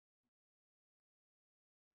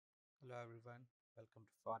Hello everyone, welcome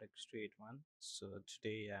to Forex Trade One. So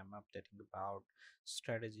today I'm updating about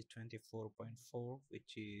strategy 24.4,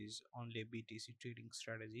 which is only BTC trading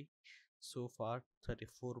strategy. So far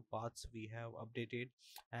 34 parts we have updated,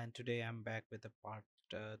 and today I'm back with the part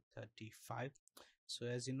 35. So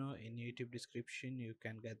as you know, in YouTube description you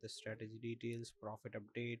can get the strategy details, profit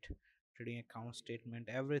update, trading account statement,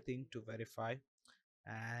 everything to verify.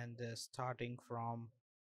 And starting from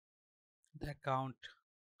the account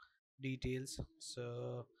details,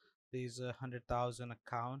 so there's a 100,000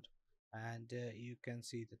 account, and you can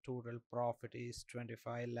see the total profit is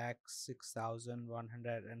 25 lakh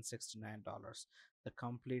 6,169 dollars. The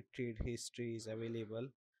complete trade history is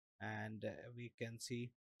available, and we can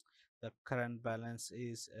see the current balance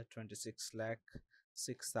is 26 lakh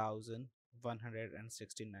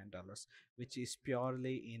 6,169 dollars, which is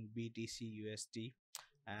purely in BTC USD.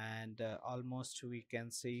 And almost we can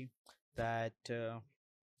see that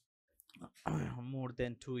more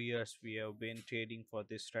than 2 years we have been trading for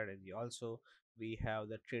this strategy. Also, we have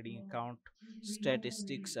the trading account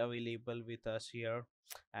statistics available with us here,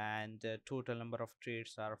 and the total number of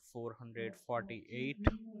trades are 448,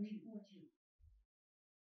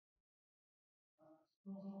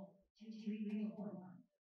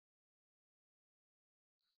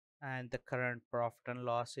 and the current profit and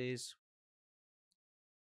loss is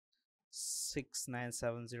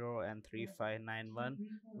 6970 and 3591,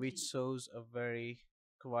 which shows a very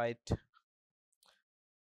quite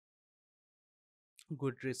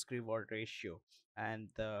good risk reward ratio, and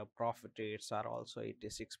the profit rates are also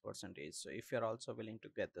 86 percentage. So if you're also willing to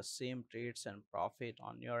get the same trades and profit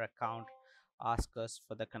on your account, ask us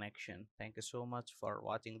for the connection. Thank you so much for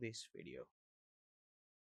watching this video.